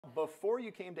before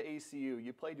you came to ACU,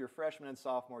 you played your freshman and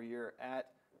sophomore year at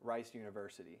Rice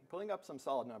University, pulling up some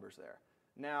solid numbers there.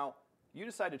 Now, you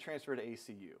decided to transfer to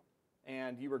ACU,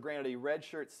 and you were granted a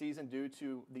redshirt season due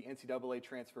to the NCAA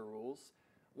transfer rules.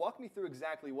 Walk me through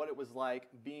exactly what it was like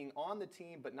being on the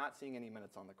team but not seeing any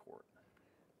minutes on the court.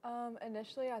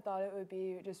 Initially, I thought it would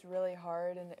be just really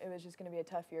hard, and it was just going to be a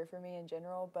tough year for me in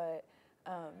general, but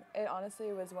it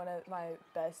honestly was one of my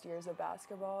best years of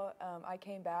basketball. I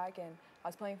came back, and I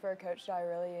was playing for a coach that I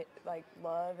really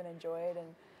love and enjoyed, and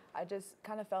I just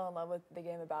kind of fell in love with the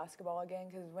game of basketball again,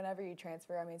 because whenever you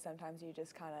transfer, I mean, sometimes you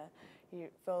just you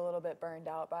feel a little bit burned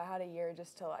out, but I had a year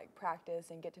just to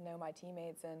practice and get to know my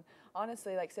teammates, and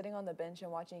honestly, sitting on the bench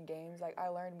and watching games, I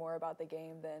learned more about the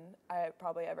game than I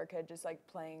probably ever could just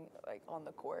playing on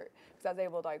the court, because I was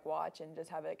able to watch and just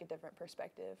have a different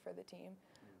perspective for the team.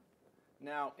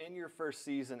 Now, in your first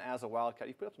season as a Wildcat,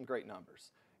 you put up some great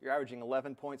numbers. You're averaging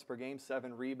 11 points per game,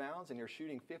 7 rebounds, and you're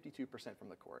shooting 52% from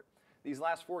the court. These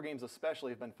last 4 games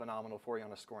especially have been phenomenal for you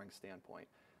on a scoring standpoint.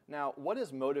 Now, what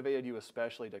has motivated you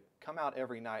especially to come out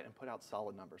every night and put out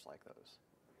solid numbers like those?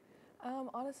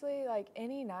 Honestly,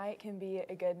 any night can be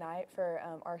a good night for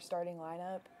our starting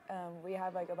lineup. We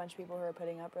have a bunch of people who are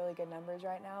putting up really good numbers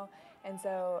right now, and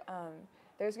so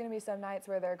there's going to be some nights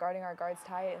where they're guarding our guards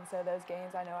tight, and so those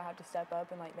games I know I have to step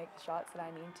up and make the shots that I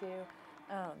need to.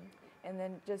 And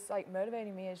then just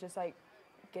motivating me is just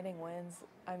getting wins.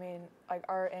 I mean,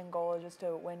 our end goal is just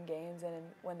to win games and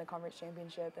win the conference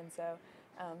championship, and so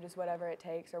just whatever it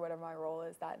takes or whatever my role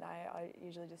is that night, I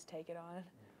usually just take it on.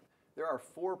 There are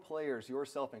 4 players,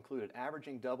 yourself included,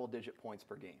 averaging double-digit points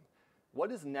per game.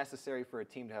 What is necessary for a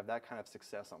team to have that kind of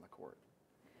success on the court?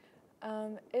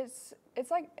 It's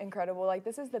incredible.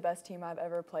 This is the best team I've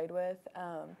ever played with.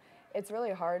 It's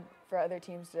really hard for other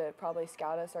teams to probably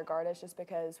scout us or guard us just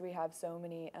because we have so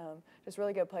many just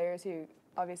really good players who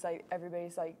obviously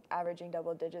everybody's averaging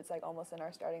double digits almost in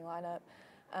our starting lineup.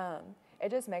 It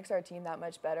just makes our team that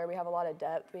much better. We have a lot of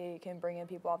depth. We can bring in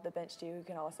people off the bench too who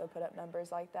can also put up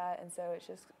numbers like that, and so it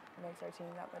just makes our team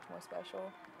that much more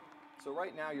special. So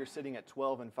right now you're sitting at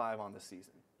 12-5 on the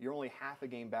season. You're only half a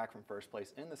game back from first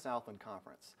place in the Southland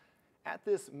Conference. At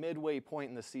this midway point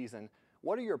in the season,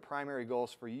 what are your primary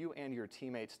goals for you and your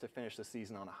teammates to finish the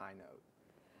season on a high note?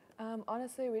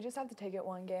 Honestly, we just have to take it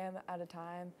one game at a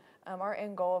time. Our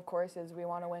end goal, of course, is we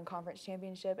want to win conference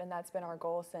championship, and that's been our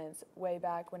goal since way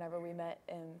back whenever we met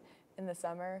in the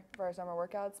summer for our summer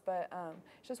workouts. But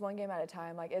it's just one game at a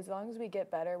time. As long as we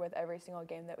get better with every single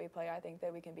game that we play, I think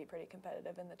that we can be pretty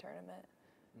competitive in the tournament.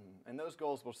 And those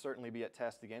goals will certainly be at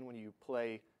test again when you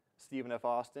play Stephen F.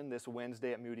 Austin this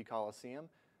Wednesday at Moody Coliseum.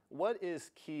 What is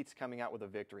key to coming out with a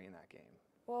victory in that game?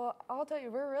 Well, I'll tell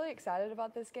you, we're really excited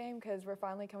about this game because we're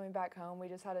finally coming back home. We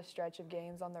just had a stretch of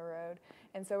games on the road,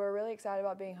 and so we're really excited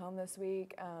about being home this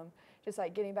week, just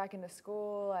getting back into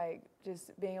school,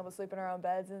 just being able to sleep in our own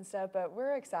beds and stuff. But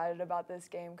we're excited about this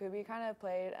game because we kind of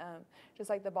played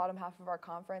just the bottom half of our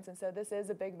conference, and so this is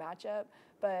a big matchup.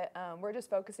 But we're just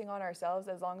focusing on ourselves.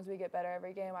 As long as we get better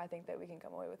every game, I think that we can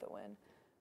come away with a win.